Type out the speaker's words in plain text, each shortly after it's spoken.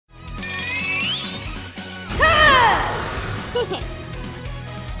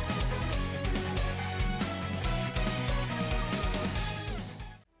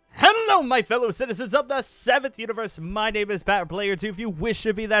Hello, my fellow citizens of the 7th universe. My name is BatPlayer2, if you wish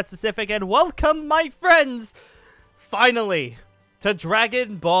to be that specific, and welcome, my friends, finally, to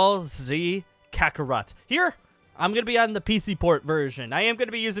Dragon Ball Z Kakarot. Here, I'm going to be on the PC port version. I am going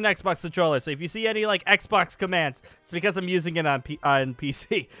to be using Xbox controller, so if you see any, like, Xbox commands, it's because I'm using it on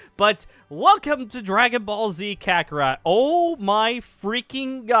PC. But, welcome to Dragon Ball Z Kakarot. Oh my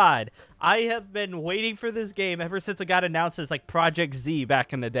freaking god. I have been waiting for this game ever since it got announced as, like, Project Z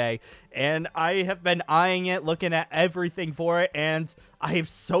back in the day. And I have been eyeing it, looking at everything for it, and I am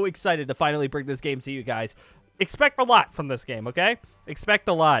so excited to finally bring this game to you guys. Expect a lot from this game, okay? Expect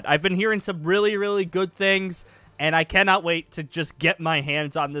a lot. I've been hearing some really, really good things, and I cannot wait to just get my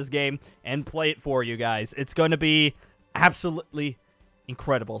hands on this game and play it for you guys. It's going to be absolutely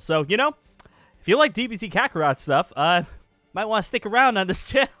incredible. So, you know, if you like DBZ Kakarot stuff, might want to stick around on this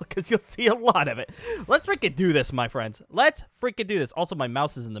channel because you'll see a lot of it. Let's freaking do this, my friends. Let's freaking do this. Also, my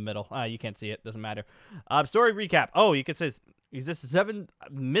mouse is in the middle. You can't see it. Doesn't matter. Story recap. Oh, you can say exists 7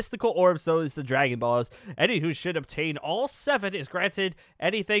 mystical orbs, so is the Dragon Balls. Any who should obtain all 7 is granted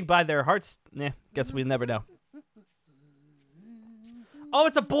anything by their hearts. Guess we'll never know. Oh,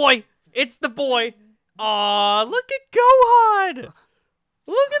 it's a boy. It's the boy. Aw, look at Gohan.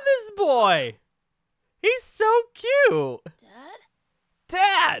 Look at this boy. He's so cute.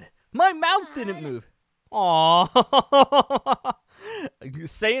 Dad, my mouth didn't move. Aww.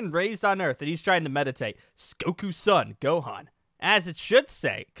 Saiyan raised on Earth, and he's trying to meditate. Goku's son, Gohan. As it should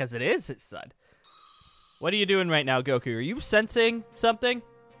say, because it is his son. What are you doing right now, Goku? Are you sensing something?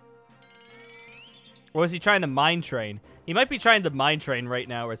 Or is he trying to mind train? He might be trying to mind train right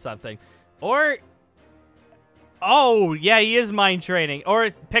now or something. Or... oh, yeah, he is mind training.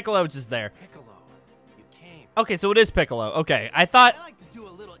 Or Piccolo's just there. Okay, so it is Piccolo. Okay, I thought... I like to do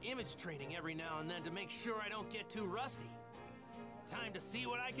a little image training every now and then to make sure I don't get too rusty. Time to see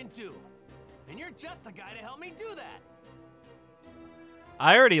what I can do. And you're just the guy to help me do that.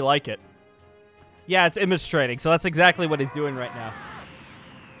 I already like it. Yeah, it's image training, so that's exactly what he's doing right now.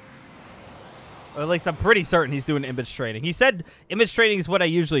 Or at least I'm pretty certain he's doing image training. He said image training is what I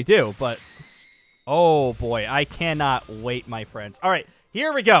usually do, but... oh, boy, I cannot wait, my friends. All right.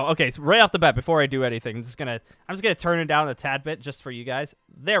 Here we go. Okay, so right off the bat, before I do anything, I'm just gonna turn it down a tad bit just for you guys.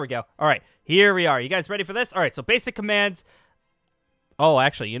 There we go. All right, here we are. You guys ready for this? All right, so basic commands. Oh,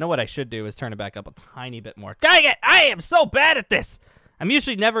 actually, you know what I should do is turn it back up a tiny bit more. Dang it! I am so bad at this. I'm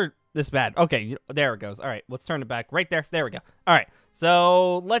usually never this bad. Okay, there it goes. All right, let's turn it back right there. There we go. All right,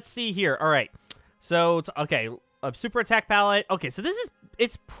 so let's see here. All right, so okay, super attack palette. Okay, so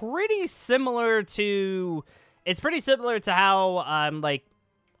it's pretty similar to. It's pretty similar to how, like,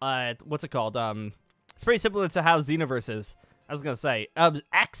 what's it called? It's pretty similar to how Xenoverse is. I was gonna say,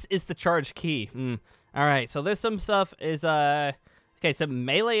 X is the charge key. All right, so there's some stuff is, okay, so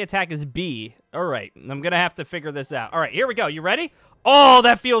melee attack is B. All right, I'm gonna have to figure this out. All right, here we go. You ready? Oh,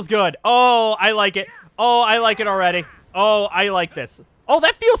 that feels good. Oh, I like it. Oh, I like it already. Oh, I like this. Oh,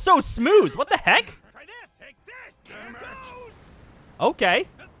 that feels so smooth. What the heck? Try this. Take this. There goes. Okay.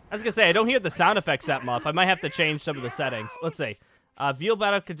 I was gonna say, I don't hear the sound effects that much. I might have to change some of the settings. Let's see. View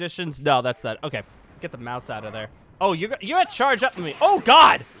battle conditions. No, that's that. Okay. Get the mouse out of there. Oh, you're gonna charge up to me. Oh,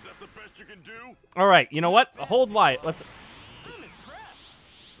 God! Is that the best you can do? All right. You know what? Hold Y. Let's... I'm impressed.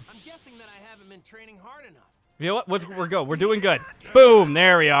 I'm guessing that I haven't been training hard enough. you know what? We're good. We're doing good. Boom.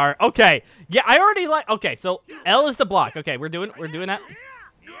 There we are. Okay. Yeah, I already like... okay, so L is the block. Okay, we're doing that.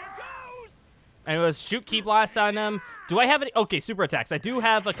 And it was shoot key blast on them. Do I have any? Okay, super attacks. I do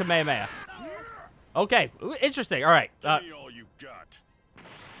have a Kamehameha. Okay, interesting. All right. Give me all you got.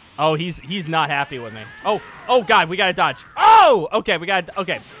 Oh, he's not happy with me. Oh, God, we gotta dodge. Oh, okay, we got.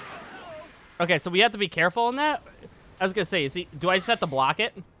 Okay. Okay, so we have to be careful in that. I was gonna say, do I just have to block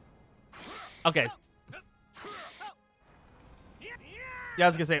it? Okay. Yeah, I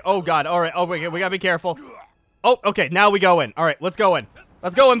was gonna say. Oh God. All right. Oh, we gotta be careful. Oh, okay. Now we go in. All right, let's go in.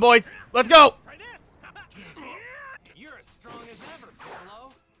 Let's go in, boys. Let's go.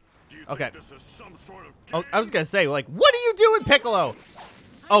 Okay. Oh, I was gonna say, like, what are you doing, Piccolo?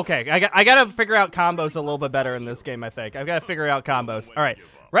 Okay, I gotta figure out combos a little bit better in this game, I think. I've gotta figure out combos. All right,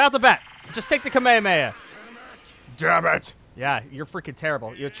 right out the bat, just take the Kamehameha. Damn it! Yeah, you're freaking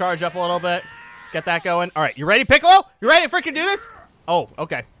terrible. You charge up a little bit, get that going. All right, you ready, Piccolo? You ready to freaking do this? Oh,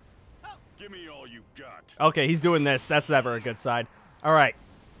 okay. Give me all you got. Okay, he's doing this. That's never a good sign. All right.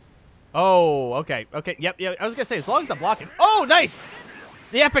 Oh, okay, okay. Yep. I was gonna say, as long as I'm blocking. Oh, nice.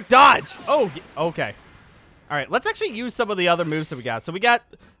 The epic dodge! Oh, okay. All right, let's actually use some of the other moves that we got. So we got,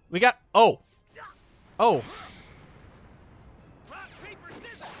 oh. Oh,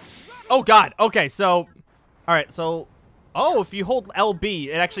 God, okay, so, all right, so Oh, if you hold LB,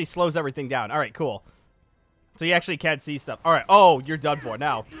 it actually slows everything down. All right, cool. So you actually can't see stuff. All right. Oh, you're done for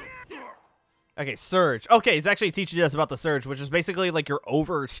now. Okay, Surge. Okay, it's actually teaching us about the Surge, which is basically like your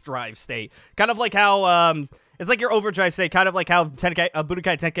overdrive state. Kind of like how, it's like your overdrive state, kind of like how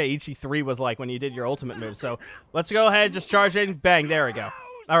Budokai Tenkaichi 3 was like when you did your ultimate move. So let's go ahead, just charge in. Bang, there we go.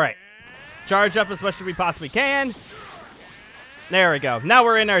 All right. Charge up as much as we possibly can. There we go. Now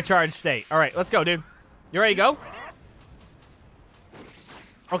we're in our charge state. All right, let's go, dude. You ready to go?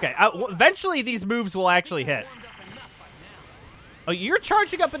 Okay, eventually these moves will actually hit. Oh, you're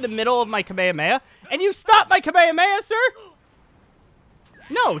charging up in the middle of my Kamehameha? And you stopped my Kamehameha, sir?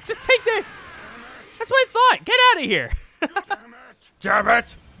 No, just take this. That's what I thought. Get out of here. Damn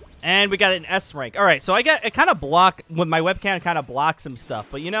it. And we got an S rank. All right, so I kind of block, with my webcam kind of blocks some stuff.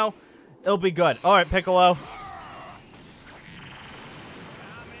 But, you know, it'll be good. All right, Piccolo.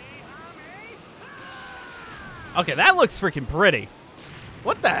 Okay, that looks freaking pretty.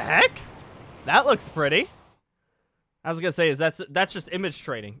 What the heck? That looks pretty. I was gonna say, that's just image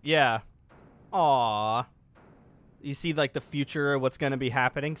trading. Yeah. Aww. You see, like, the future of what's gonna be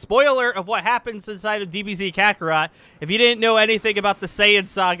happening. Spoiler of what happens inside of DBZ Kakarot. If you didn't know anything about the Saiyan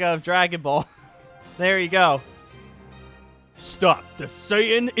saga of Dragon Ball, there you go. Stop the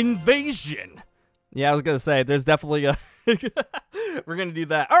Saiyan invasion. Yeah, I was gonna say, there's definitely a... We're gonna do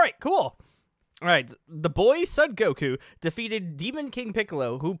that. All right, cool. All right, the boy Son Goku defeated Demon King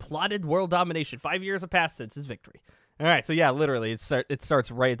Piccolo, who plotted world domination. 5 years have passed since his victory. All right, so yeah, literally, it starts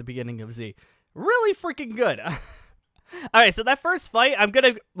right at the beginning of Z. Really freaking good. All right, so that first fight,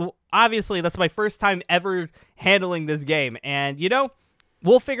 obviously, that's my first time ever handling this game. And, you know,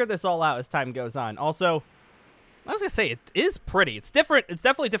 we'll figure this all out as time goes on. Also, I was going to say, it is pretty. It's different. It's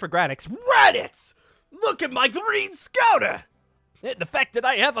definitely different graphics. Raditz! Look at my green scouter! And the fact that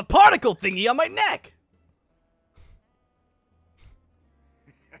I have a particle thingy on my neck.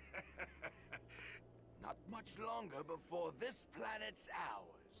 Not much longer before this planet's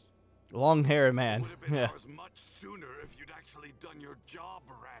ours. Long hair, man. Would have been Yeah. ours much sooner if you'd actually done your job,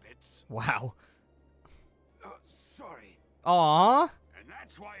 Raditz. Wow. Sorry. Aww. And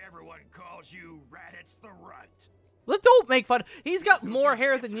that's why everyone calls you Raditz the Runt. Don't make fun. He's got more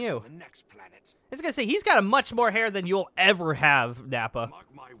hair than you. On the next planet. I was gonna say, he's got a much more hair than you'll ever have, Nappa.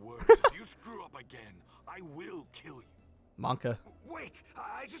 Mark my words, if you screw up again, I will kill you. Monka. Wait,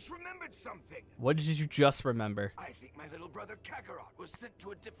 I just remembered something. What did you just remember? I think my little brother Kakarot was sent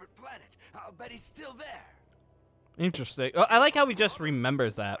to a different planet. I'll bet he's still there. Interesting. Oh, I like how he just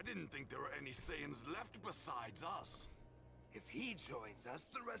remembers that. I didn't think there were any Saiyans left besides us. If he joins us,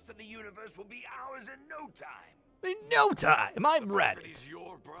 the rest of the universe will be ours in no time. In no time, I'm That ready. he's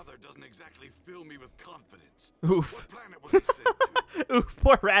your brother doesn't exactly fill me with confidence. Oof. What planet was he sent to? Oof,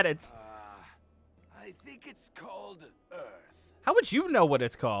 poor Raditz. I think it's called Earth. How would you know what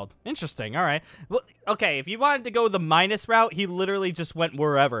it's called? Interesting, all right. Well, okay, if you wanted to go the minus route, he literally just went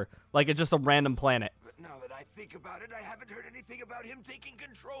wherever. Like, it's just a random planet. But now that I think about it, I haven't heard anything about him taking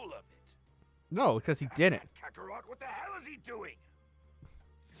control of it. No, because he didn't. Kakarot, what the hell is he doing?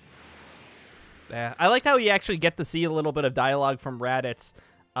 Yeah, I like how you actually get to see a little bit of dialogue from Raditz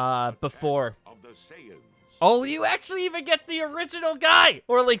before. Of the Saiyans. Oh, you actually even get the original guy!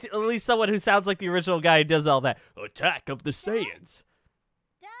 Or like, at least someone who sounds like the original guy who does all that. Attack of the Saiyans.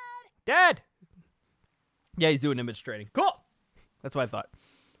 Dad! Yeah, he's doing image trading. Cool! That's what I thought.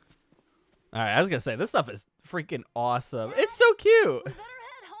 Alright, I was gonna say, this stuff is freaking awesome. It's so cute! We better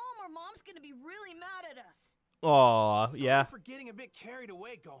head home or Mom's gonna be really mad at us. Aw, yeah. Sorry for getting a bit carried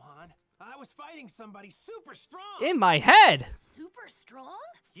away, Gohan. I was fighting somebody super strong. In my head! Super strong?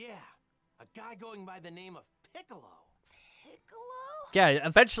 Yeah, a guy going by the name of Piccolo. Piccolo? Yeah,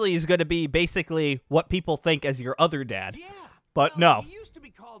 eventually he's gonna be basically what people think as your other dad. Yeah. But well, no. He used to be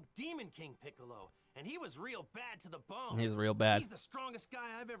called Demon King Piccolo, and he was real bad to the bone. He's real bad. He's the strongest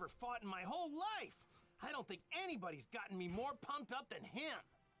guy I've ever fought in my whole life. I don't think anybody's gotten me more pumped up than him.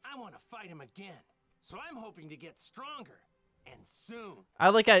 I want to fight him again. So I'm hoping to get stronger. And soon. I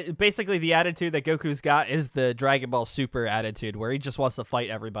like basically the attitude that Goku's got is the Dragon Ball Super attitude, where he just wants to fight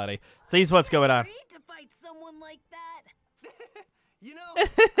everybody. Sees what's going on. Great to fight someone like that. You know, I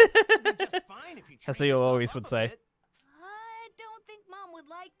think it'd be just fine if you That's treat what you yourself always up would a say. bit. I don't think Mom would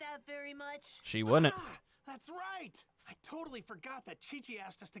like that very much. She wouldn't. Ah, that's right. I totally forgot that Chi-Chi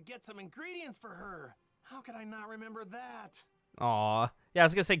asked us to get some ingredients for her. How could I not remember that? Aw. Yeah, I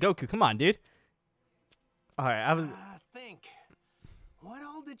was gonna say, Goku, come on, dude. Alright, Think. What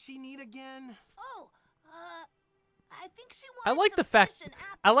all did she need again? Oh, I think she I wants like the some fact fish and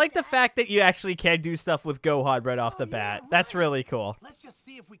I like the apples, Dad. fact that you actually can do stuff with Gohan right off the Oh, bat. yeah, That's right. really cool. Let's just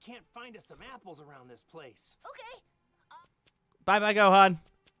see if we can't find us some apples around this place. Okay. Bye-bye, Gohan.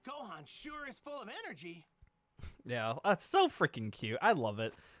 Gohan sure is full of energy. Yeah, that's so freaking cute. I love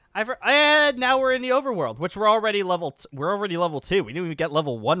it. And now we're in the overworld, which we're already level 2. We didn't even get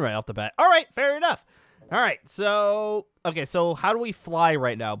level 1 right off the bat. All right, fair enough. All right, so okay, so how do we fly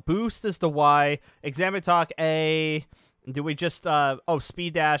right now? Boost is the Y, examine talk A. Do we just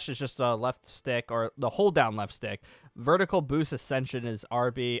speed dash is just a left stick or the hold down left stick. Vertical boost ascension is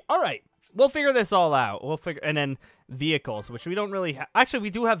RB. All right. We'll figure this all out. And then vehicles, which we don't really have. Actually, we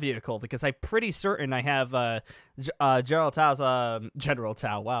do have vehicle because I'm pretty certain I have General Tao's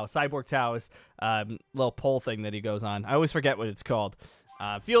Cyborg Tao's little pole thing that he goes on. I always forget what it's called.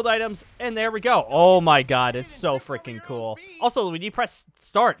 Field items, and there we go. Oh my god, it's so freaking cool. Also, when you press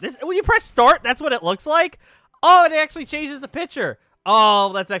start, that's what it looks like. Oh, it actually changes the picture.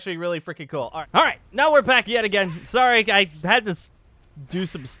 Oh, that's actually really freaking cool. All right, now we're back yet again. Sorry, I had to do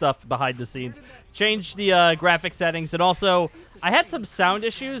some stuff behind the scenes. Change the graphic settings, and also I had some sound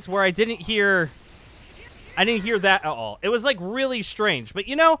issues where I didn't hear that at all. It was like really strange, but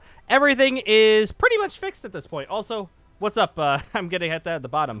you know, everything is pretty much fixed at this point. Also, what's up? I'm gonna hit that at the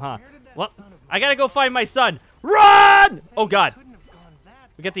bottom, huh? Well, I gotta go find my son. Run! Oh god,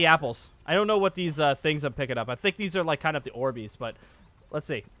 we get the apples. I don't know what these things I'm picking up. I think these are like kind of the Orbeez, but let's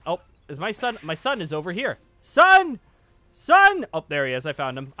see. Oh, is my son? My son is over here. Son! Son! Oh, there he is. I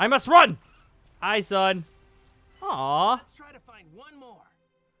found him. I must run! Hi, son. Aww. Let's try to find one more.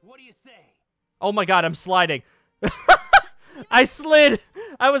 What do you say? Oh my god, I'm sliding. I slid.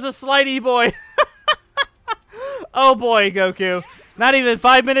 I was a slidey boy. Oh boy, Goku. Not even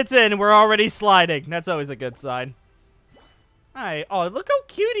 5 minutes in, and we're already sliding. That's always a good sign. Hi. Oh, look how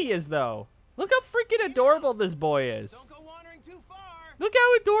cute he is, though. Look how freaking adorable this boy is. Don't go wandering too far. Look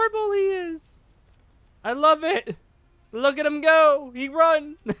how adorable he is. I love it. Look at him go. He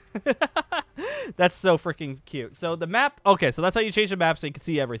run. That's so freaking cute. So the map. Okay, so that's how you change the map so you can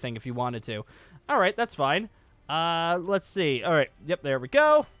see everything if you wanted to. All right, that's fine. Let's see. All right. Yep, there we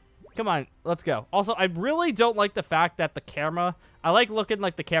go. Come on, let's go. Also, I really don't like the fact that the camera. I like looking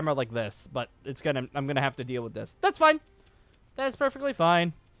like the camera like this, but I'm gonna have to deal with this. That's fine. That's perfectly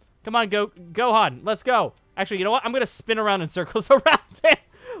fine. Come on, Gohan. Let's go. Actually, you know what? I'm gonna spin around in circles around him.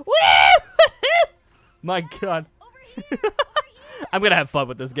 Woo! My god. I'm gonna have fun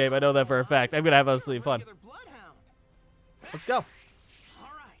with this game. I know that for a fact. I'm gonna have absolutely fun. Let's go. All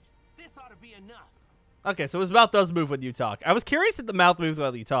right, this ought to be enough. Okay, so his mouth does move when you talk. I was curious if the mouth moved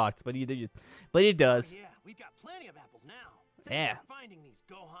while he talked, but he does. Oh, yeah, we've got plenty of apples now. Yeah. Finding these,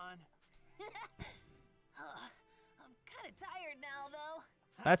 Gohan. I'm kind of tired now, though.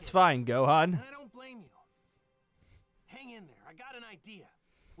 That's fine, Gohan. And I don't blame you. Hang in there. I got an idea.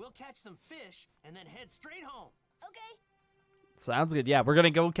 We'll catch some fish and then head straight home. Okay. Sounds good. Yeah, we're gonna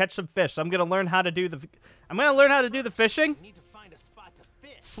go catch some fish. I'm gonna learn how to do the fishing. We need to find a spot to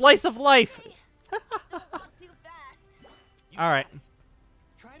fish. Slice of life. Don't walk too fast. All right.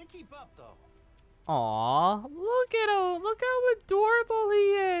 Try to keep up, though. Aw, look at him. Look how adorable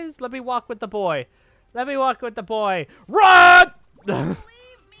he is. Let me walk with the boy. Let me walk with the boy. Run! Leave me,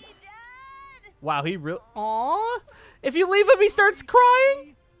 Dad. Wow, he really. Aw. If you leave him, he starts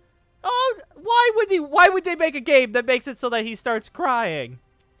crying. Oh, why would they make a game that makes it so that he starts crying?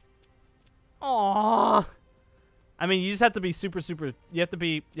 Aww. I mean, you just have to be super. You have to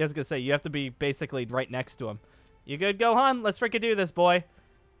be. I was gonna say you have to be basically right next to him. You good, Gohan? Let's freaking do this, boy.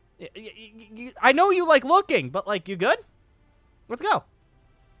 I know you like looking, but like, you good? Let's go.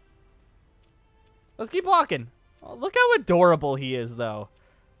 Let's keep walking. Oh, look how adorable he is, though.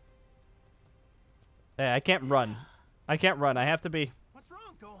 Hey, I can't run. I can't run. I have to be. What's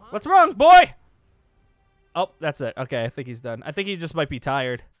wrong, Gohan? What's wrong, boy? Oh, that's it. Okay, I think he's done. I think he just might be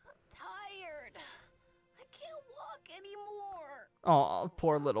tired. Tired. I can't walk anymore. Oh,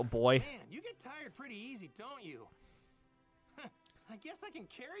 poor little boy. Man, you get tired pretty easy, don't you? I guess I can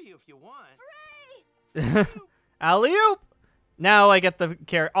carry you if you want. Hooray! Alley-oop! Now I get the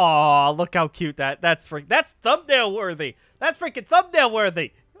carry. Oh, look how cute that's thumbnail worthy. That's freaking thumbnail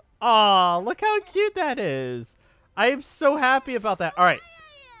worthy. Oh, look how cute that is. I am so happy about that. All right,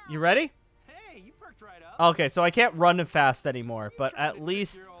 you ready? Hey, you perked right up. Okay, so I can't run fast anymore, but at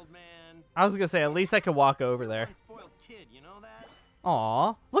least I was gonna say at least I can walk over there. Unspoiled kid, you know that?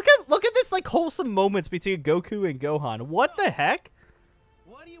 Aw, look at this like wholesome moments between Goku and Gohan. What the heck?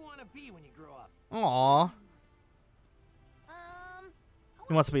 What do you want to be when you grow up? Aw,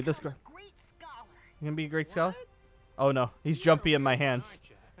 he wants to be this girl. girl. Great scholar. You gonna be a great scholar? Oh no, he's jumpy in my hands.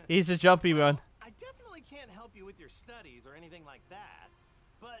 He's a jumpy one. I definitely can't help you with your studies or anything like that.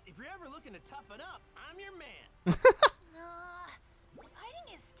 But if you're ever looking to toughen up, I'm your man.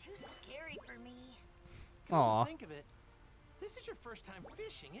 Fighting is too scary for me. Come Aw. to think of it, This is your first time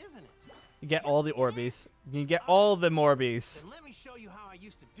fishing, isn't it? You get all the Orbeez. You get all the Morbies. Then let me show you how I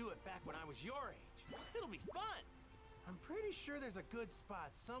used to do it back when I was your age. It'll be fun. I'm pretty sure there's a good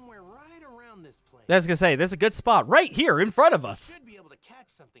spot somewhere right around this place. I was gonna say, there's a good spot right here in front of us. Should be able to catch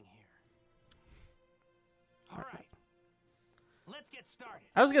something here. All right. Let's get started.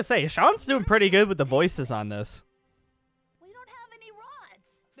 I was gonna say, Sean's doing pretty good with the voices on this. We don't have any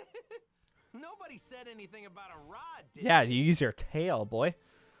rods. Nobody said anything about a rod, did Yeah, they? you use your tail, boy.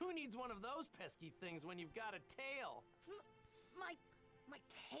 Who needs one of those pesky things when you've got a tail? My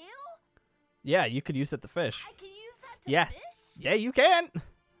tail? Yeah, you could use it to fish. I can use that to Yeah. fish? Yeah, you can.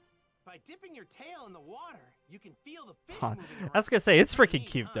 By dipping your tail in the water, you can feel the fish Huh. moving around. I was gonna say, it's freaking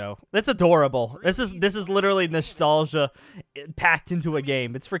cute though. That's adorable. This is literally nostalgia packed into a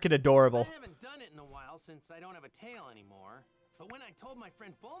game. It's freaking adorable. I haven't done it in a while since I don't have a tail anymore. But when I told my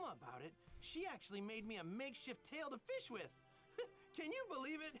friend Bulma about it, she actually made me a makeshift tail to fish with. Can you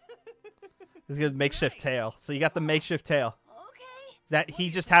believe it? It's a makeshift tail. So you got the makeshift tail Okay. that he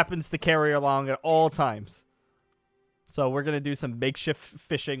just happens to carry along at all times. So we're gonna do some makeshift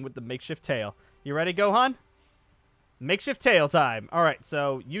fishing with the makeshift tail. You ready, Gohan? Makeshift tail time. All right.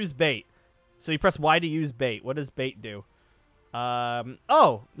 So use bait. So you press Y to use bait. What does bait do?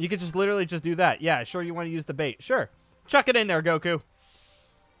 Oh, you could just literally just do that. Yeah, sure. You want to use the bait? Sure. Chuck it in there, Goku.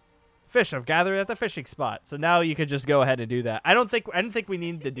 Fish have gathered at the fishing spot. So now you could just go ahead and do that. I didn't think we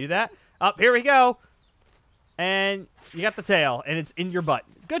needed to do that. Up, here we go. And you got the tail, and it's in your butt.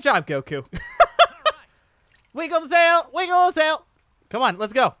 Good job, Goku. Wiggle the tail, wiggle the tail. Come on,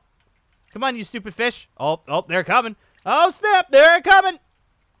 let's go. Come on, you stupid fish. Oh, they're coming. Oh, snap, they're coming.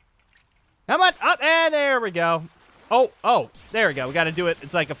 Come on, up, and there we go. Oh, there we go. We got to do it.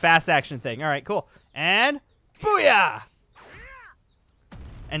 It's like a fast action thing. All right, cool. And booyah.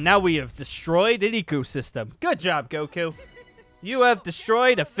 And now we have destroyed an ecosystem. Good job, Goku. You have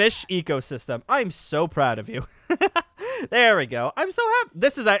destroyed a fish ecosystem. I'm so proud of you. There we go. I'm so happy.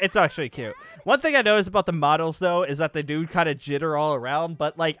 It's actually cute. One thing I noticed about the models, though, is that they do kind of jitter all around.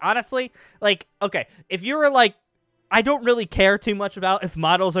 But, like, honestly, like, okay, if you were, like, I don't really care too much about if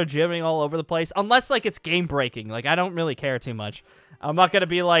models are jittering all over the place. Unless, like, it's game-breaking. Like, I don't really care too much. I'm not going to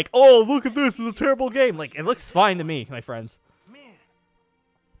be like, oh, look at this. It's a terrible game. Like, it looks fine to me, my friends. Man,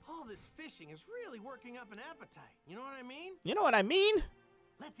 all this fishing is really working up an appetite. You know what I mean? You know what I mean?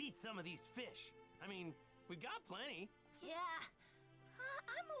 Let's eat some of these fish. I mean, we got plenty. Yeah.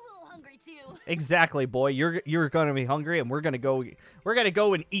 I'm a little hungry too. Exactly, boy. You're gonna be hungry, and we're gonna go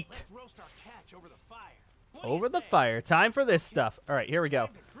and eat. Let's roast our catch over the fire. What do Over you the say? fire. Time for this stuff. All right, here we go.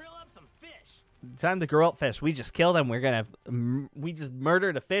 Time to grill up some fish. Time to grill up fish. We just killed them. We just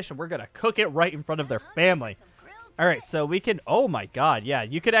murdered a fish, and we're gonna cook it right in front of their family. Some grilled All right, so we can. Oh my God, yeah,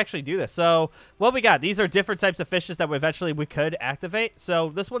 you could actually do this. So what we got? These are different types of fishes that we could activate. So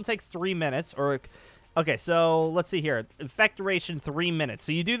this one takes 3 minutes, or okay. So let's see here. Infect duration 3 minutes.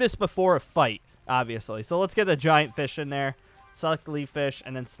 So you do this before a fight, obviously. So let's get a giant fish in there. Select leaf fish,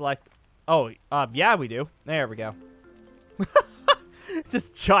 and then select. Oh, yeah, we do. There we go.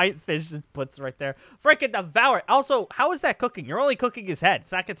 Just giant fish just puts right there. Freaking devour it. Also, how is that cooking? You're only cooking his head.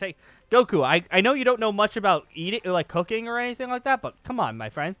 It's not gonna take Goku. I know you don't know much about eating, like cooking or anything like that, but come on, my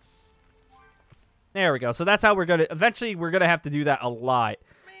friend. There we go. So that's how we're gonna. Eventually, we're gonna have to do that a lot,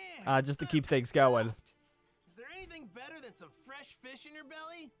 Man, just to keep things going. is there anything better than some fresh fish in your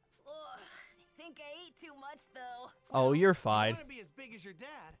belly? Ugh, I think I ate too much though. Oh, you're If you fine. want to be as big as your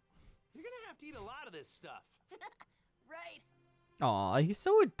dad, you're gonna have to eat a lot of this stuff. Right. Aw, he's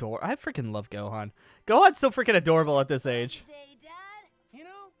so adorable. I freaking love Gohan. Gohan's so freaking adorable at this age. Today, Dad. You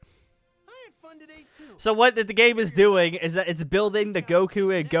know, I had fun today too. So what the game is doing is that it's building the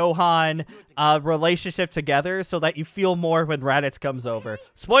Goku and Gohan relationship together so that you feel more when Raditz comes over.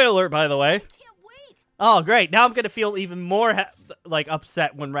 Spoiler alert, by the way. Can't wait. Oh, great. Now I'm going to feel even more like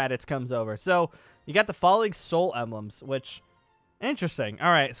upset when Raditz comes over. So you got the following soul emblems, which interesting. All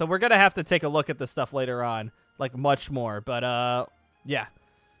right, so we're going to have to take a look at this stuff later on, like much more. But yeah.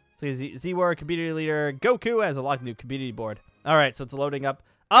 So Z-War, community leader. Goku has a locked new community board. All right, so it's loading up.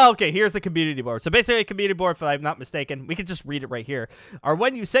 Oh, okay, here's the community board. So basically a community board, if I'm not mistaken, we can just read it right here, are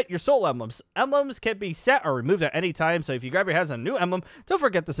when you set your soul emblems. Emblems can be set or removed at any time, so if you grab your hands on a new emblem, don't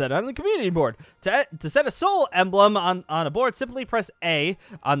forget to set it on the community board. To set a soul emblem on a board, simply press A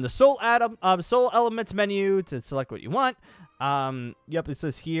on the soul elements menu to select what you want. Yep, it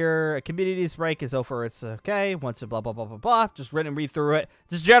says here, a community strike is over, it's okay, once a blah, blah, blah, blah, blah, just read and read through it.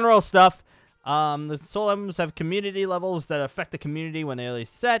 Just general stuff. The soul emblems have community levels that affect the community when they are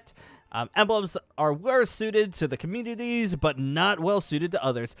set. Emblems are well suited to the communities, but not well suited to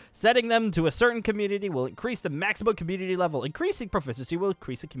others. Setting them to a certain community will increase the maximum community level. Increasing proficiency will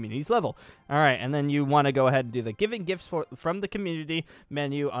increase the community's level. All right, and then you want to go ahead and do the giving gifts from the community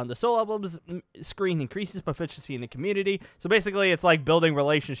menu on the soul emblems screen. Increases proficiency in the community. So basically, it's like building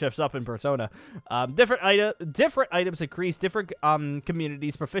relationships up in Persona. Different items increase different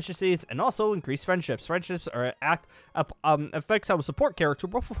communities' proficiencies and also increase friendships. Friendships are affects how a support character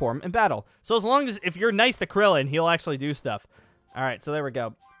will perform in battle. So as long as if you're nice to Krillin, he'll actually do stuff. All right, so there we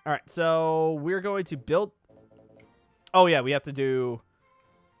go. All right, so we're going to build. Oh yeah, we have to do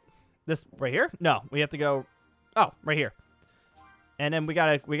this right here. No, we have to go. Oh, right here. And then we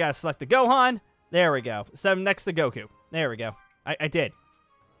gotta select the Gohan. There we go. So next to Goku. There we go. I did.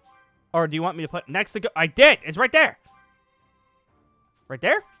 Or do you want me to put next to Go? I did. It's right there. Right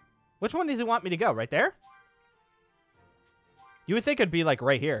there? Which one does he want me to go? Right there? You would think it'd be like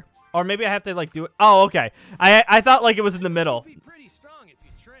right here. Or maybe I have to like do it. Oh, okay. I thought like it was in the middle. You'll be pretty strong if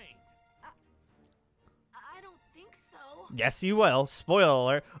you train. I don't think so. Yes, you will. Spoiler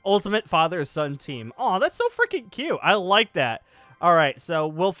alert. Ultimate father-son team. Oh, that's so freaking cute. I like that. All right, so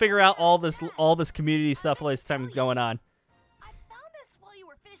we'll figure out all this community stuff as time going on. I found this while you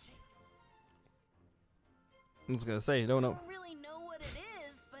were fishing. I was gonna say, don't know. I don't really know what it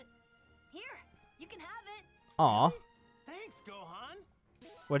is, but here, you can have it. Aw. Thanks, Gohan.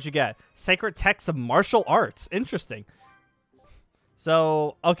 What'd you get? Sacred Text of Martial Arts. Interesting.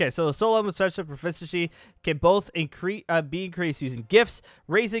 So, okay, so the soul emblem special proficiency can both be increased using gifts.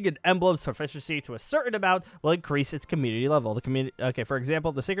 Raising an emblem's proficiency to a certain amount will increase its community level. Okay, for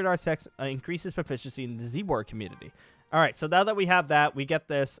example, the Sacred Arts text increases proficiency in the Z-Board community. All right, so now that we have that, we get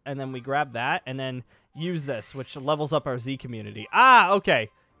this, and then we grab that, and then use this, which levels up our Z community. Ah, okay,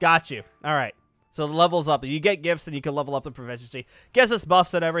 got you. All right, so the levels up. You get gifts, and you can level up the proficiency. Gives us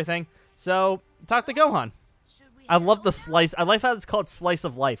buffs and everything. So, talk to Gohan. I love the slice. I like how it's called Slice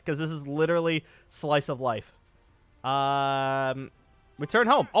of Life, because this is literally Slice of Life. Return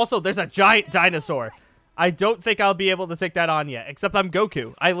home. Also, there's a giant dinosaur. I don't think I'll be able to take that on yet, except I'm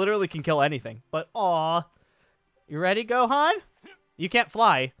Goku. I literally can kill anything. But, aw. You ready, Gohan? You can't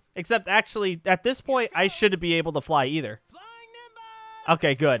fly. Except, actually, at this point, I shouldn't be able to fly either.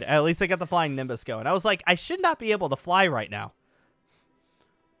 Okay, good. At least I got the Flying Nimbus going. I was like, I should not be able to fly right now.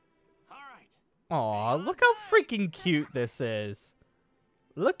 Aw, look how freaking cute this is.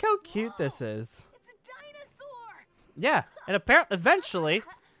 Look how cute this is. It's a dinosaur. Yeah, and apparently,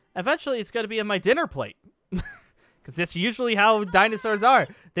 eventually it's going to be in my dinner plate. Because that's usually how dinosaurs are.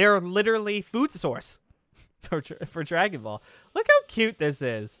 They're literally food source for Dragon Ball. Look how cute this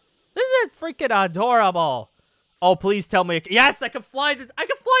is. This is freaking adorable. Oh, please tell me. Yes, I can fly this. I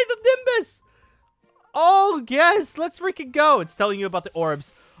can fly the Nimbus. Oh, yes. Let's freaking go. It's telling you about the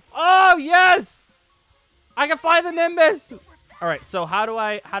orbs. Oh, yes! I can fly the Nimbus! All right, so how do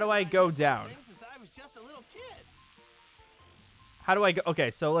I go down? How do I go?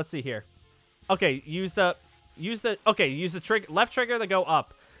 Okay, so let's see here. Okay, use the left trigger to go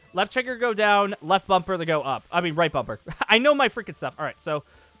up. Left trigger go down, left bumper to go up. I mean, right bumper. I know my freaking stuff. All right, so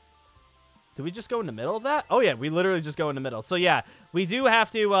do we just go in the middle of that? Oh yeah, we literally just go in the middle. So yeah, we do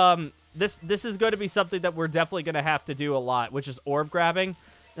have to this is going to be something that we're definitely going to have to do a lot, which is orb grabbing.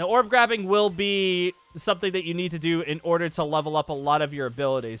 Now, orb grabbing will be something that you need to do in order to level up a lot of your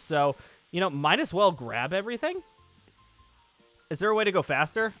abilities. So, you know, might as well grab everything. Is there a way to go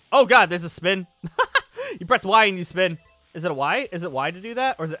faster? Oh, God, there's a spin. You press Y and you spin. Is it a Y? Is it Y to do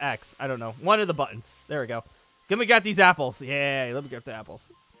that? Or is it X? I don't know. One of the buttons. There we go. Then we got these apples. Yeah, let me get the apples.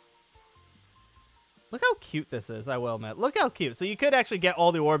 Look how cute this is, I will admit. Look how cute. So you could actually get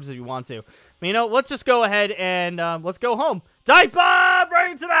all the orbs if you want to. But, you know, let's just go ahead and let's go home. Dive bomb!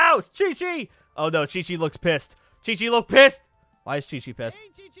 Right into the house! Chi-Chi! Oh, no, Chi-Chi looks pissed. Chi-Chi look pissed! Why is Chi-Chi pissed? Hey,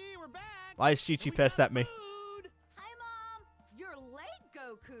 Chi-Chi, we're back. Why is Chi-Chi pissed at me? Hi, Mom. You're late,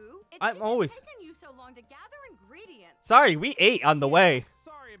 Goku. It I'm shouldn't always... have taken you so long to gather ingredients. Sorry, we ate on the way.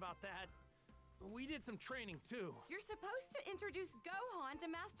 Sorry about that. We did some training, too. You're supposed to introduce Gohan to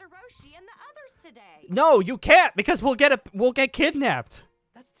Master Roshi and the others today. No, you can't, because we'll get kidnapped.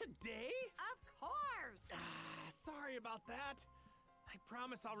 That's today? Of course. Sorry about that. I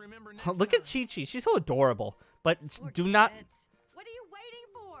promise I'll remember next Look at time. Chi-Chi. She's so adorable. But do Forget not... it. What are you waiting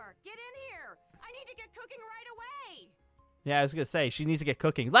for? Get in here. I need to get cooking right away. Yeah, I was gonna say she needs to get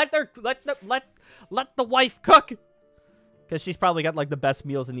cooking. Let the wife cook, because she's probably got like the best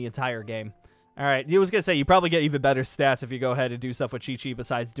meals in the entire game. All right, I was gonna say you probably get even better stats if you go ahead and do stuff with Chi-Chi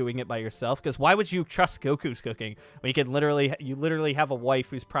besides doing it by yourself. Because why would you trust Goku's cooking when you can literally have a wife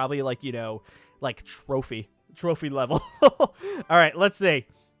who's probably like, you know, like trophy level. All right, let's see.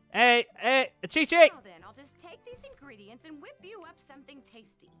 Hey, Chi-Chi! Now then, I'll just take these ingredients and whip you up something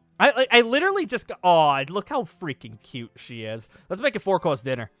tasty. I literally just got, oh, look how freaking cute she is. Let's make a 4-course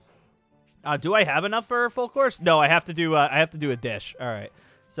dinner. Do I have enough for a full course? No, I have to do a dish. All right.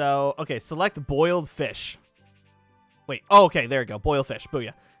 So, okay, select boiled fish. Wait. Oh, okay, there we go. Boiled fish.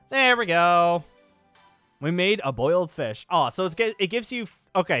 Booyah. There we go. We made a boiled fish. Oh, so it gives you,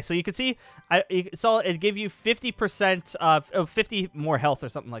 okay, so you can see, it gave you 50%, 50 more health or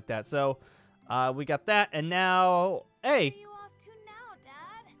something like that. So, we got that, and now, hey. Where are you off to now,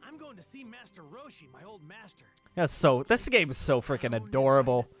 Dad? I'm going to see Master Roshi, my old master. That's so, this game is so freaking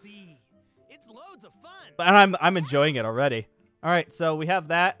adorable. It's loads of fun. And I'm enjoying it already. All right, so we have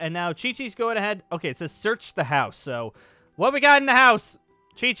that, and now Chi-Chi's going ahead. Okay, it says search the house. So, what we got in the house?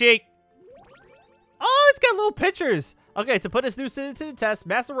 Chi-Chi. Oh, it's got little pictures. Okay, to put his new student to the test,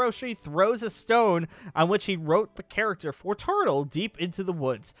 Master Roshi throws a stone on which he wrote the character for Turtle deep into the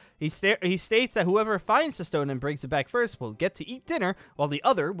woods. He states that whoever finds the stone and brings it back first will get to eat dinner, while the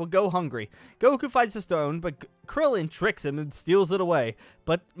other will go hungry. Goku finds the stone, but Krillin tricks him and steals it away.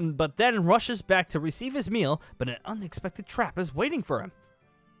 But then rushes back to receive his meal, but an unexpected trap is waiting for him.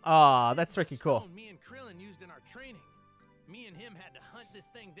 Aw, that's freaking cool. Me and Krillin used in our training. Me and him had to hunt this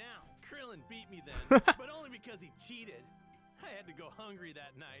thing down. Krillin beat me then, but only because he cheated. I had to go hungry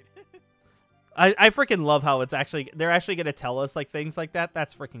that night. I freaking love how they're actually going to tell us like things like that.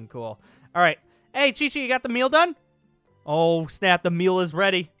 That's freaking cool. All right. Hey, Chi-Chi, you got the meal done? Oh, snap. The meal is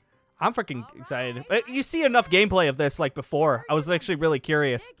ready. I'm freaking excited. You see enough gameplay of this like before. I was actually really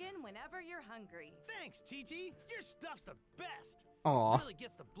curious. Dig in whenever you're hungry. Thanks, Chi-Chi. Your stuff's the best. Aw. Really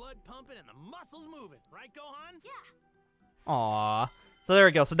gets the blood pumping and the muscles moving. Right, Gohan? Yeah. Aw. So there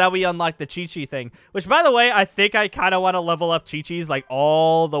we go. So now we unlock the Chi-Chi thing. Which, by the way, I think I kind of want to level up Chi-Chi's like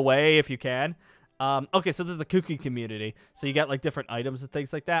all the way if you can. Okay, so this is the cooking community. So you got like different items and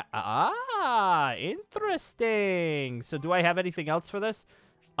things like that. Ah, interesting. So do I have anything else for this?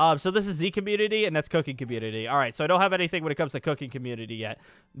 So this is Z community and that's cooking community. All right, so I don't have anything when it comes to cooking community yet.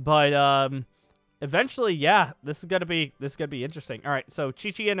 But eventually, yeah, this is gonna be interesting. All right, so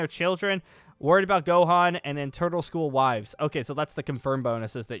Chi-Chi and her children, worried about Gohan, and then Turtle School wives. Okay, so that's the confirmed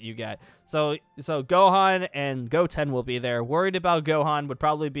bonuses that you get. So Gohan and Goten will be there. Worried about Gohan would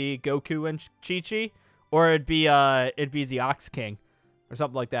probably be Goku and Chi-Chi, or it'd be the Ox King, or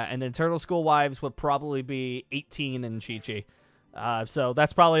something like that. And then Turtle School wives would probably be 18 and Chi-Chi. So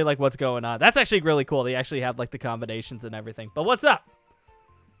that's probably like what's going on. That's actually really cool. They actually have like the combinations and everything. But what's up?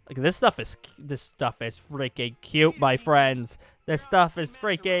 Like this stuff is freaking cute, my friends. This stuff is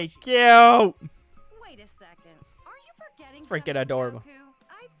freaking cute. Wait a second. Are you forgetting Freaking something, adorable. Goku?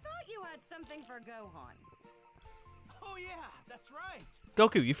 I thought you had something for Gohan. Oh, yeah, that's right.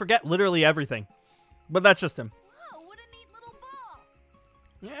 Goku, you forget literally everything. But that's just him. Whoa, what a neat little ball.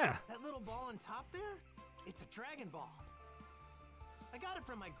 Yeah. That little ball on top there? It's a Dragon Ball. I got it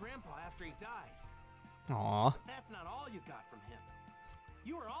from my grandpa after he died. Aw. That's not all you got from him.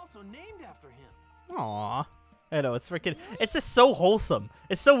 You were also named after him. Aw. I know, it's freaking... It's just so wholesome.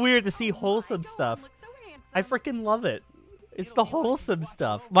 It's so weird to see wholesome Gohan stuff. looks so handsome. I freaking love it. It's It'll the be like wholesome you watch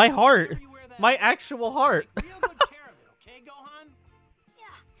stuff. old My movies heart. whenever you wear that. My actual heart. Take real good care of it, okay, Gohan? Yeah,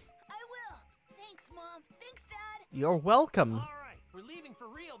 I will. Thanks, Mom. Thanks, Dad. You're welcome. All right, we're leaving for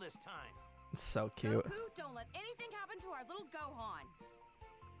real this time. It's so cute. Goku, don't let anything happen to our little Gohan.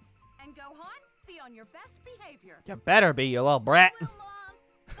 And Gohan, be on your best behavior. You better be, you little brat. Will,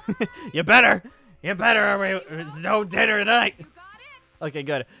 Mom. Bye. You better. You better. There's no dinner tonight. You got it. Okay,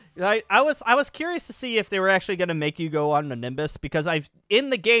 good. I was curious to see if they were actually gonna make you go on the Nimbus, because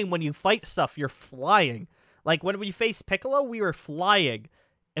in the game when you fight stuff you're flying. Like when we faced Piccolo, we were flying,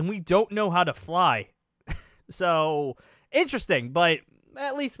 and we don't know how to fly. So interesting, but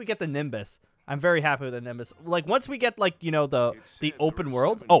at least we get the Nimbus. I'm very happy with the Nimbus. Like once we get like the open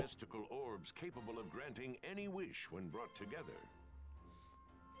world. Oh, mystical orbs capable of granting any wish when brought together.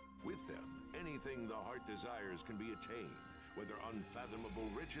 With them, anything the heart desires can be attained, whether unfathomable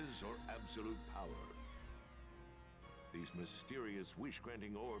riches or absolute power. These mysterious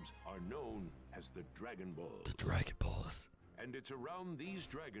wish-granting orbs are known as the Dragon Balls. the Dragon Balls. And it's around these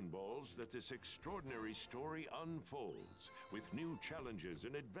Dragon Balls that this extraordinary story unfolds, with new challenges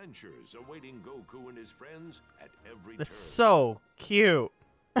and adventures awaiting Goku and his friends at every That's turn. so cute.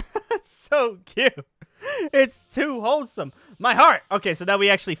 It's so cute. It's too wholesome. My heart. Okay, so now we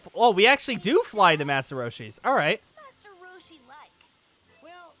actually do fly the Master Roshis. All right. What's Master Roshi like?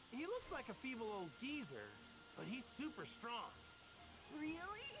 Well, he looks like a feeble old geezer, but he's super strong. Really?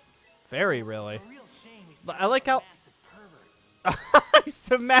 Very really. It's a real shame he's But I kind of like a how- massive pervert.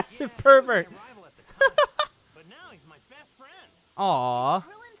 He's a massive Yeah, he was pervert. my rival at the time, but now he's my best friend. Aw.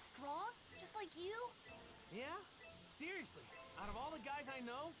 Krillin I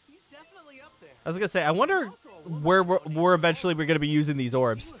know, he's definitely up there. I was gonna say, I wonder where we're eventually gonna be using these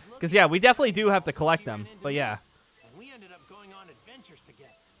orbs. Because yeah, we definitely do have to collect them. But yeah. And we ended up going on adventures together.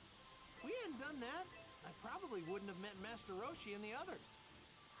 If we hadn't done that, I probably wouldn't have met Master Roshi and the others.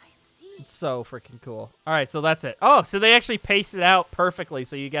 I see. It's so freaking cool. All right, so that's it. Oh, so they actually paced it out perfectly,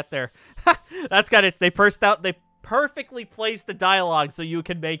 so you get there. That's got it. They perfectly placed the dialogue so you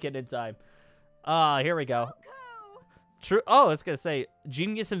can make it in time. Here we go. Goku! True. Oh, I was gonna say,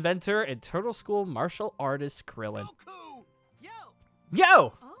 genius inventor and turtle school martial artist Krillin. Goku! Yo!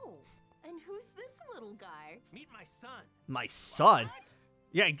 Yo, Oh, and who's this little guy? Meet my son. my son.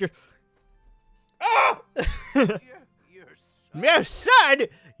 Yeah, you're. Oh, Your your son.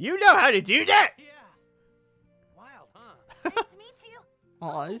 You know how to do that. Yeah. Wild, huh? Nice to meet you.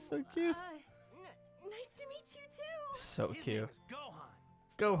 Oh, he's so cute. Nice to meet you too. So His name cute. is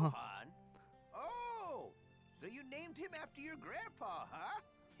Gohan. Go home. Han? Oh, so you named him after your grandpa, huh?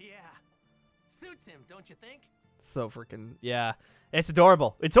 Yeah. Suits him, don't you think? So freaking yeah, it's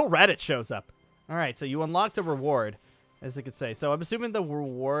adorable. Until Reddit shows up. All right, so you unlocked a reward, as it could say. So I'm assuming the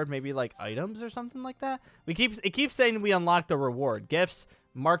reward maybe like items or something like that. It keeps saying we unlocked a reward, gifts,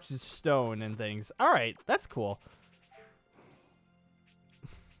 marked stone, and things. All right, that's cool.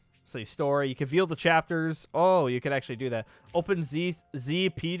 So story, you can view the chapters. Oh, you can actually do that. Open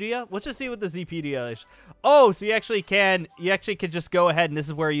Zpedia. Let's just see what the Zpedia is. Oh, so you actually can just go ahead and this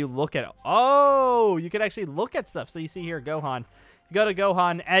is where you look at it. Oh, you can actually look at stuff. So you see here, Gohan. You go to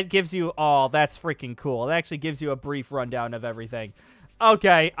Gohan, and it gives you, oh, that's freaking cool. It actually gives you a brief rundown of everything.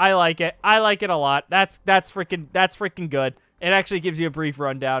 Okay, I like it. I like it a lot. That's freaking good. It actually gives you a brief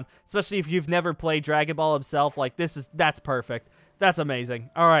rundown, especially if you've never played Dragon Ball himself. Like that's perfect. That's amazing.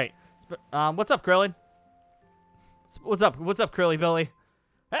 All right. What's up, Krillin? What's up, Krilly Billy?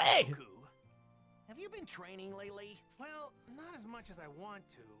 Hey! Goku, have you been training lately? Well, not as much as I want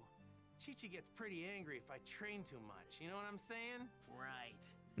to. Chi-Chi gets pretty angry if I train too much, you know what I'm saying? Right.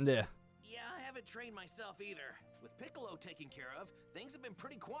 Yeah. Yeah, I haven't trained myself either. With Piccolo taken care of, things have been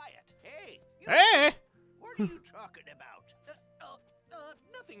pretty quiet. Hey! Hey! What are you talking about?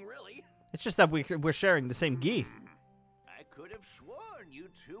 Nothing really. It's just that we're sharing the same gi. I could have sworn you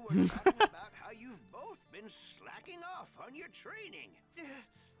two were talking about how you've both been slacking off on your training.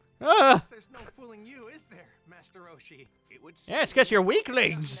 There's no fooling you, is there, Master Roshi? It would Yeah, it's seem 'cause you're that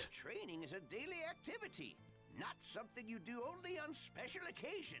weaklings. training is a daily activity, not something you do only on special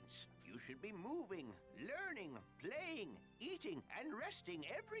occasions. You should be moving, learning, playing, eating, and resting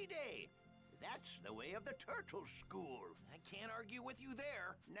every day. That's the way of the turtle school. I can't argue with you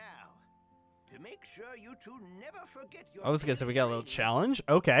there. Now, to make sure you two never forget your I was gonna say we got a little training, challenge.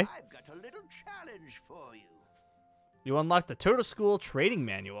 Okay. I've got a little challenge for you. You unlocked the Turtle School Trading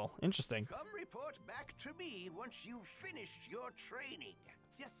Manual. Interesting. Come report back to me once you've finished your training.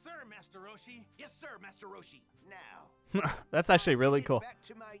 Yes, sir, Master Roshi. Yes, sir, Master Roshi. Now, That's actually really get cool. back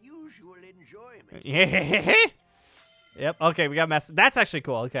to my usual enjoyment. Yeah. Yep. Okay, we got That's actually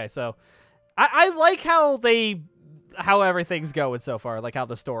cool. Okay, so I like how everything's going so far, like how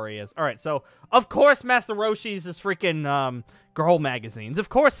the story is. All right, so of course Master Roshi's is freaking girl magazines. Of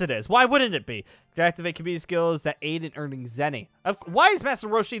course it is. Why wouldn't it be? To activate computer skills that aid in earning Zenny. Why is Master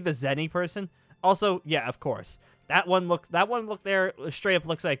Roshi the Zenny person? Also, yeah, of course. That one look there straight up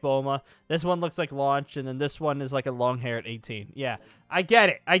looks like Bulma. This one looks like Launch, and then this one is like a long hair at 18. Yeah, I get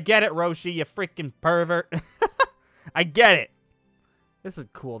it. I get it, Roshi, you freaking pervert. I get it. This is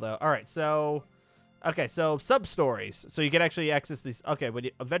cool though. All right, so okay, so sub-stories. So you can actually access these. Okay, when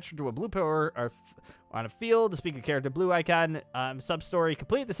you venture to a blue pillar or on a field, to speak a character blue icon, sub-story.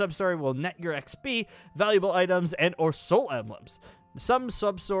 Complete the sub-story will net your XP, valuable items, and or soul emblems. Some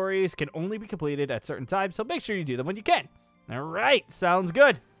sub-stories can only be completed at certain times, so make sure you do them when you can. All right, sounds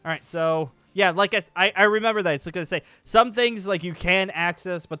good. All right, so yeah, like I remember that. It's going to say some things like you can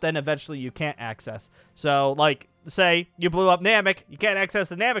access, but then eventually you can't access. So like, say you blew up Namek, you can't access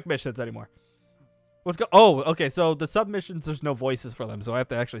the Namek missions anymore. Oh, okay, so the submissions, there's no voices for them, so I have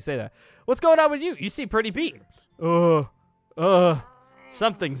to actually say that. What's going on with you? You seem pretty beat.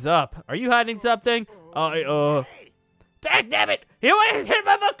 Something's up. Are you hiding something? Dagnabbit! He went to hit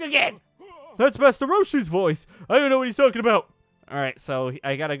my book again! That's Master Roshi's voice. I don't know what he's talking about. Alright, so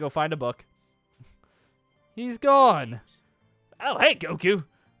I gotta go find a book. He's gone. Oh, hey, Goku.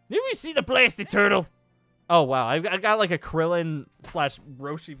 Did we see the plastic turtle? Oh, wow. I got like a Krillin /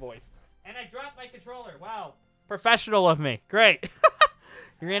 Roshi voice. And I dropped my controller. Wow. Professional of me. Great.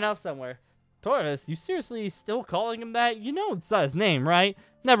 He ran off somewhere. Tortoise, you seriously still calling him that? You know it's not his name, right?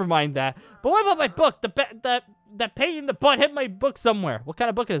 Never mind that. But what about my book? that pain in the butt hit my book somewhere. What kind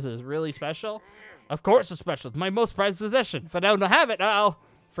of book is this? Really special? Of course it's special. It's my most prized possession. If I don't have it, I'll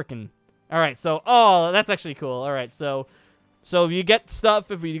freaking... All right, so... Oh, that's actually cool. All right, so you get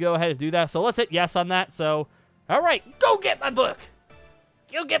stuff if we go ahead and do that. So let's hit yes on that. So, all right, go get my book.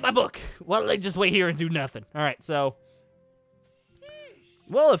 Go get my book. Why don't I just wait here and do nothing? All right, so...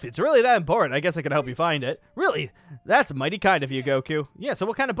 Well, if it's really that important, I guess I can help you find it. Really? That's mighty kind of you, Goku. Yeah, so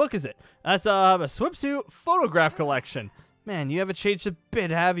what kind of book is it? That's a swimsuit photograph collection. Man, you haven't changed a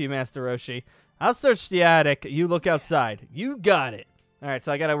bit, have you, Master Roshi? I'll search the attic. You look outside. You got it. All right,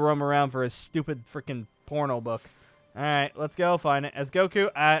 so I got to roam around for his stupid freaking porno book. All right, let's go find it. As Goku,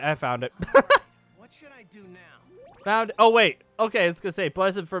 I found it. What should I do now? Found. Oh, wait. Okay, it's going to say,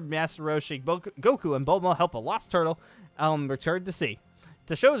 pleasant for Master Roshi. Goku and Bulma help a lost turtle return to sea.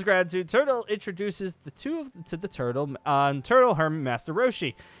 To show his gratitude, Turtle introduces the two to the turtle hermit Master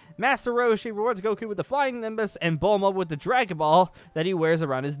Roshi. Master Roshi rewards Goku with the flying nimbus and Bulma with the Dragon Ball that he wears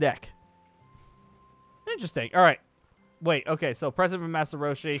around his neck. Interesting. All right. Wait. Okay. So present from Master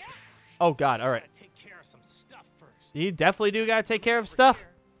Roshi. Oh God. All right. Take care of some stuff first. You definitely do gotta take care of stuff.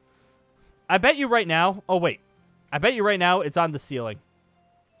 I bet you right now. Oh wait. I bet you right now it's on the ceiling.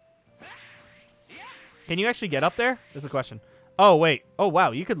 Can you actually get up there? That's a question. Oh, wait. Oh,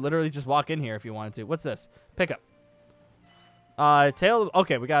 wow. You could literally just walk in here if you wanted to. What's this? Pick up.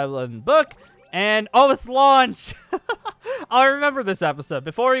 Okay, we got a book. And, oh, it's launch. I remember this episode.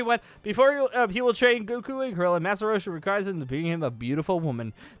 He will train Goku and Krillin. Master Roshi requires him to bring him a beautiful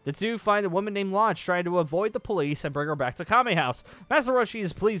woman. The two find a woman named Launch, trying to avoid the police and bring her back to Kame House. Master Roshi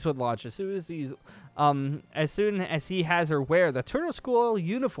is pleased with Launch as soon as he has her wear the Turtle School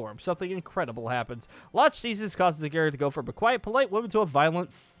uniform. Something incredible happens. Launch seizes, causes the girl to go from a quiet, polite woman to a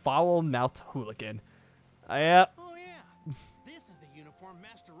violent, foul-mouthed hooligan. Yeah. Oh yeah, this is the uniform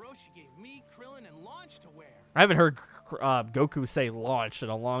Master Roshi gave me, Krillin, and Launch to wear. I haven't heard Goku say launch in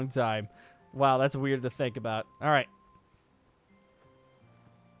a long time. Wow, that's weird to think about. All right.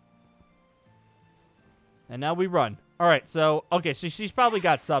 And now we run. All right, so, okay, so she's probably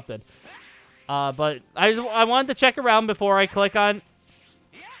got something. But I wanted to check around before I click on...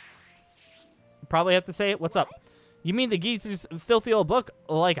 Probably have to say it. What's up? You mean the geezer's filthy old book?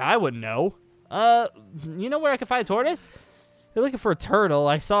 Like I would know. You know where I can find a tortoise? You're looking for a turtle.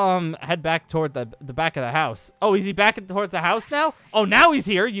 I saw him head back toward the back of the house. Oh, is he back towards the house now? Oh, now he's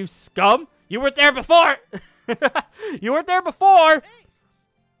here, you scum. You weren't there before. You weren't there before.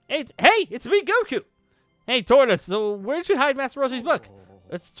 Hey, it's me, Goku. Hey, tortoise, so where'd you hide Master Roshi's book?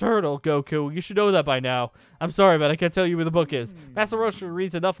 It's Turtle, Goku. You should know that by now. I'm sorry, but I can't tell you where the book is. Master Roshi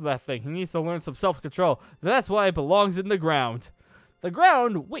reads enough of that thing. He needs to learn some self-control. That's why it belongs in the ground. The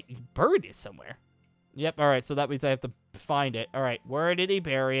ground? Wait, you buried it somewhere. Yep, all right, so that means I have to find it. All right, where did he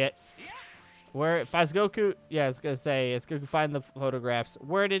bury it? If I was Goku, yeah, I was going to say, it's Goku find the photographs.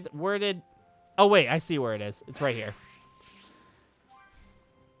 Where did, oh, wait, I see where it is. It's right here.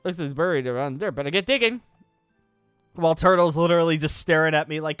 Looks like it's buried around there. Better get digging. While Turtle's literally just staring at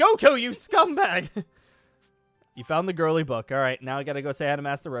me like, Goku, you scumbag! You found the girly book. All right, now I got to go say hi to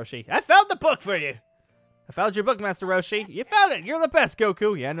Master Roshi. I found the book for you! I found your book, Master Roshi. You found it. You're the best,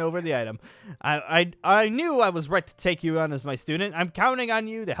 Goku. You hand over the item. I knew I was right to take you on as my student. I'm counting on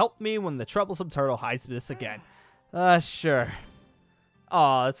you to help me when the troublesome turtle hides this again. Sure.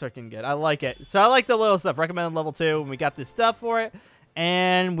 Oh, that's freaking good. I like it. So I like the little stuff. Recommended level 2. And we got this stuff for it.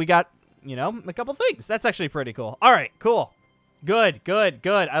 And we got, you know, a couple things. That's actually pretty cool. All right, cool. Good.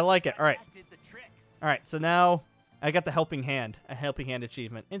 I like it. All right. All right, so now I got the helping hand. A helping hand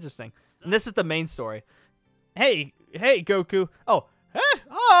achievement. Interesting. And this is the main story. Hey, Goku.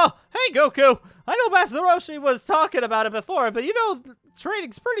 Hey, Goku. I know Master Roshi was talking about it before, but you know,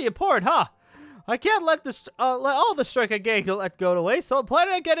 training's pretty important, huh? I can't let all the striker gang let go to waste, so I'm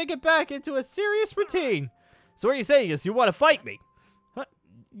planning on getting it back into a serious routine. So what you're saying is you want to fight me?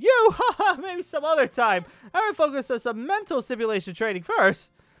 Maybe some other time. I would focus on some mental stimulation training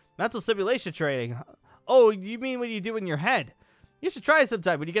first. Mental stimulation training? Oh, you mean when you do in your head? You should try it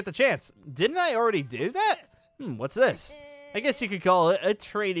sometime when you get the chance. Didn't I already do that? What's this? I guess you could call it a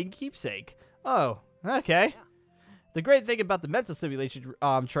training keepsake. Oh, okay. The great thing about the mental simulation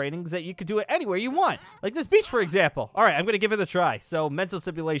training is that you can do it anywhere you want. Like this beach, for example. All right, I'm going to give it a try. So mental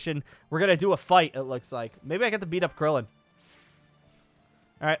simulation, we're going to do a fight, it looks like. Maybe I get to beat up Krillin.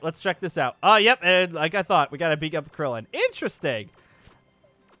 All right, let's check this out. Oh, yep, and like I thought, we got to beat up Krillin. Interesting.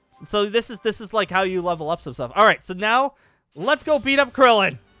 So this is like how you level up some stuff. All right, so now let's go beat up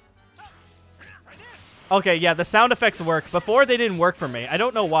Krillin. Okay, yeah, the sound effects work. Before, they didn't work for me. I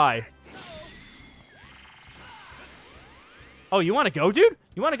don't know why. Oh, you want to go, dude?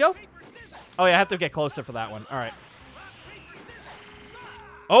 You want to go? Oh, yeah, I have to get closer for that one. All right.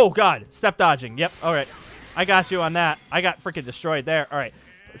 Oh, God. Step dodging. Yep. All right. I got you on that. I got freaking destroyed there. All right.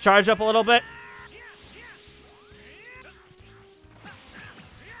 Charge up a little bit.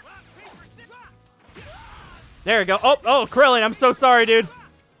 There we go. Oh, Krillin. I'm so sorry, dude.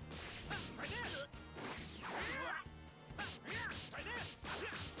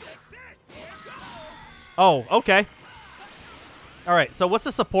 Oh, okay. All right, so what's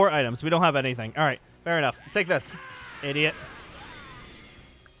the support items? We don't have anything. All right, fair enough. Take this, idiot.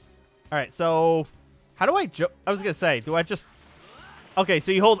 All right, so how do I jump? I was going to say, do I just... Okay,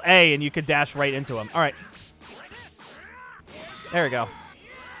 so you hold A and you could dash right into him. All right. There we go.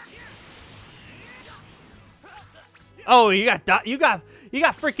 Oh, you got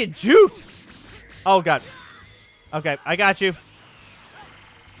freaking juked. Oh, God. Okay, I got you.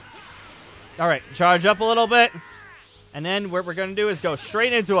 All right, charge up a little bit. And then what we're going to do is go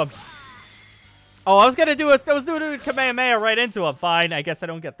straight into him. Oh, I was doing a Kamehameha right into him. Fine, I guess I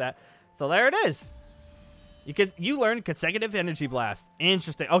don't get that. So there it is. You learn consecutive energy blast.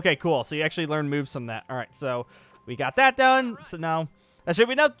 Interesting. Okay, cool. So you actually learn moves from that. All right, so we got that done. So now that should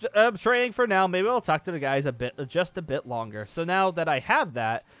be enough training for now. Maybe I'll talk to the guys just a bit longer. So now that I have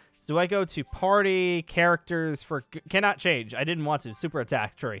that, do I go to party characters for cannot change? I didn't want to. Super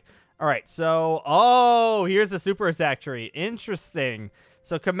attack tree. All right, so, oh, here's the super attack tree. Interesting.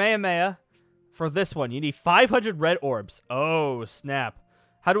 So Kamehameha, for this one, you need 500 red orbs. Oh, snap.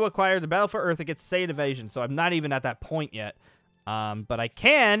 How to acquire the Battle for Earth against Saiyan Evasion. So I'm not even at that point yet. But I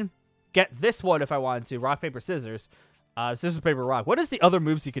can get this one if I wanted to. Rock, paper, scissors. Scissors, paper, rock. What is the other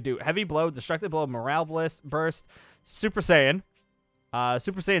moves you could do? Heavy blow, destructive blow, morale burst, Super Saiyan.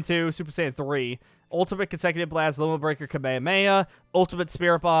 Super Saiyan 2, Super Saiyan 3. Ultimate Consecutive Blast, Limit Breaker, Kamehameha, Ultimate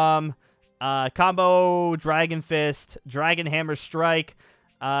Spirit Bomb, Combo, Dragon Fist, Dragon Hammer Strike,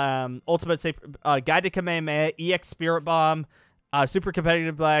 Ultimate Guided Kamehameha, EX Spirit Bomb, Super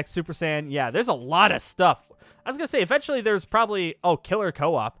Competitive Blast, Super Saiyan. Yeah, there's a lot of stuff. I was going to say, eventually there's probably, Killer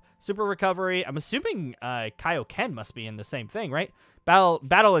Co-op, Super Recovery. I'm assuming Kaioken must be in the same thing, right?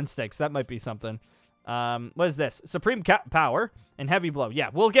 Battle Instincts, that might be something. What is this? Supreme Power and Heavy Blow. Yeah,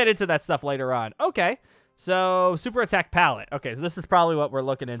 we'll get into that stuff later on. Okay, so Super Attack Palette. Okay, so this is probably what we're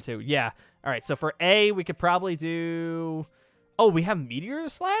looking into. Yeah. All right, so for A, we could probably do... Oh, we have Meteor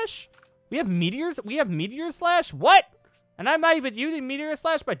Slash? We have Meteor Slash? What? And I'm not even using Meteor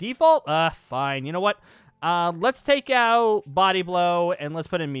Slash by default? Fine. You know what? Let's take out Body Blow and let's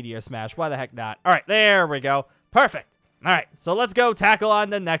put in Meteor Smash. Why the heck not? All right, there we go. Perfect. All right, so let's go tackle on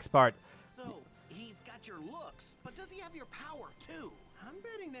the next part.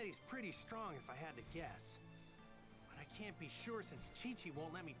 Pretty strong if I had to guess. But I can't be sure since Chi-Chi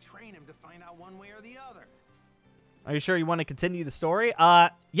won't let me train him to find out one way or the other. Are you sure you want to continue the story? Yeah,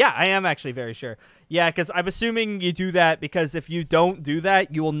 I am actually very sure. Yeah, because I'm assuming you do that because if you don't do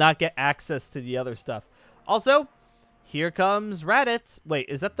that, you will not get access to the other stuff. Also, here comes Raditz. Wait,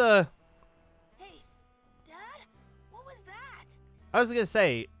 is that the... Hey, Dad? What was that? I was going to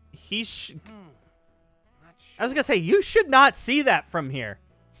say, I was going to say, you should not see that from here.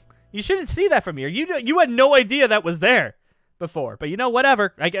 You shouldn't see that from here. You had no idea that was there before. But you know,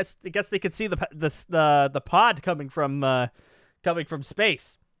 whatever. I guess they could see the pod coming from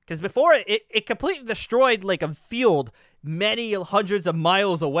space. Because before it completely destroyed like a field many hundreds of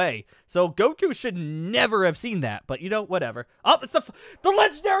miles away. So Goku should never have seen that. But you know, whatever. Oh, it's the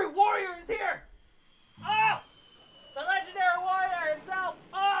legendary warrior is here. Oh, the legendary warrior himself.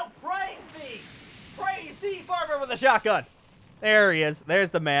 Oh, praise thee, farmer with a shotgun. There he is. There's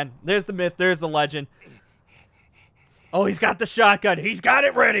the man. There's the myth. There's the legend. Oh, he's got the shotgun. He's got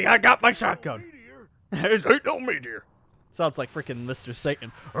it ready. I got my shotgun. Ain't no meteor. Sounds like freaking Mr.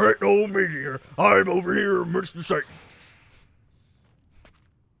 Satan. Ain't no meteor. I'm over here, Mr. Satan.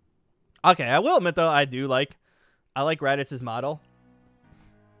 Okay, I will admit though, I like Raditz's model.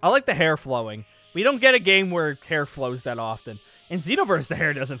 I like the hair flowing. We don't get a game where hair flows that often. In Xenoverse, the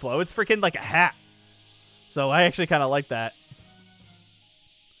hair doesn't flow. It's freaking like a hat. So I actually kind of like that.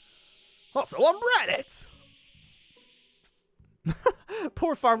 Also, I'm Raditz.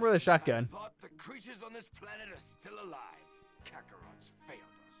 Poor farmer with a shotgun. I thought the creatures on this planet are still alive. Kakarot's failed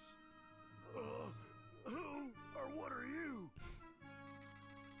us. Who or what are you?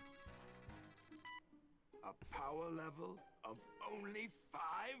 A power level of only 5?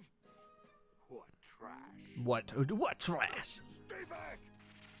 What trash? What trash? Stay back.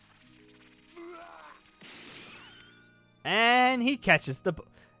 And he catches the...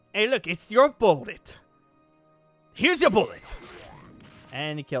 Hey, look, it's your bullet. Here's your bullet.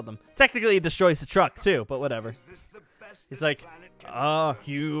 And he killed him. Technically, he destroys the truck, too, but whatever. He's like,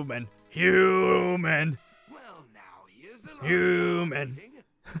 human. Human. Well, now here's the Human.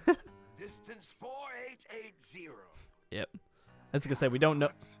 Distance 4880. Yep. I was gonna say we don't know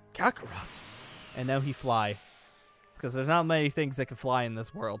Kakarot. And now he fly. Because there's not many things that can fly in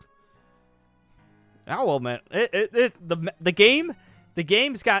this world. Oh well, man. The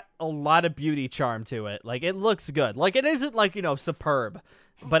game's got a lot of beauty charm to it. Like, it looks good. Like, it isn't, like, you know, superb,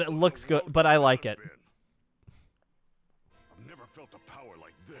 but it looks good. But I like it. I've never felt a power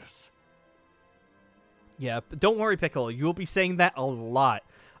like this. Yeah, but don't worry, Piccolo. You'll be saying that a lot.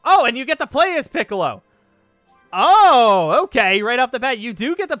 Oh, and you get to play as Piccolo. Oh, okay. Right off the bat, you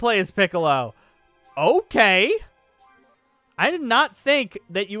do get to play as Piccolo. Okay. I did not think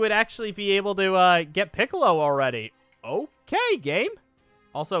that you would actually be able to get Piccolo already. Okay, game.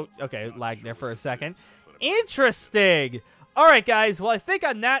 Also, okay, lag there for a second. Interesting. All right, guys. Well, I think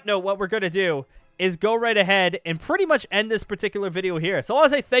on that note, what we're going to do is go right ahead and pretty much end this particular video here. So I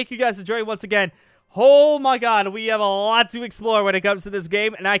want to say thank you guys for joining once again. Oh my god, we have a lot to explore when it comes to this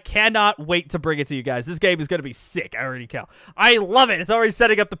game, and I cannot wait to bring it to you guys. This game is going to be sick, I already can. I love it. It's already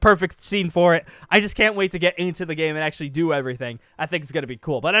setting up the perfect scene for it. I just can't wait to get into the game and actually do everything. I think it's going to be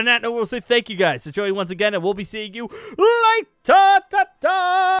cool. But on that note, we'll say thank you guys for joining once again, and we'll be seeing you later.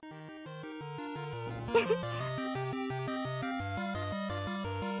 Ta-ta!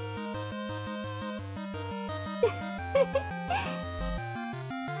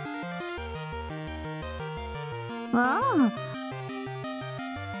 Oh.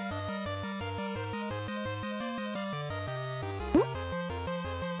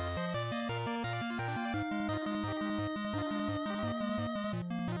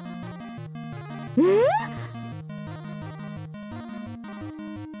 Hmm?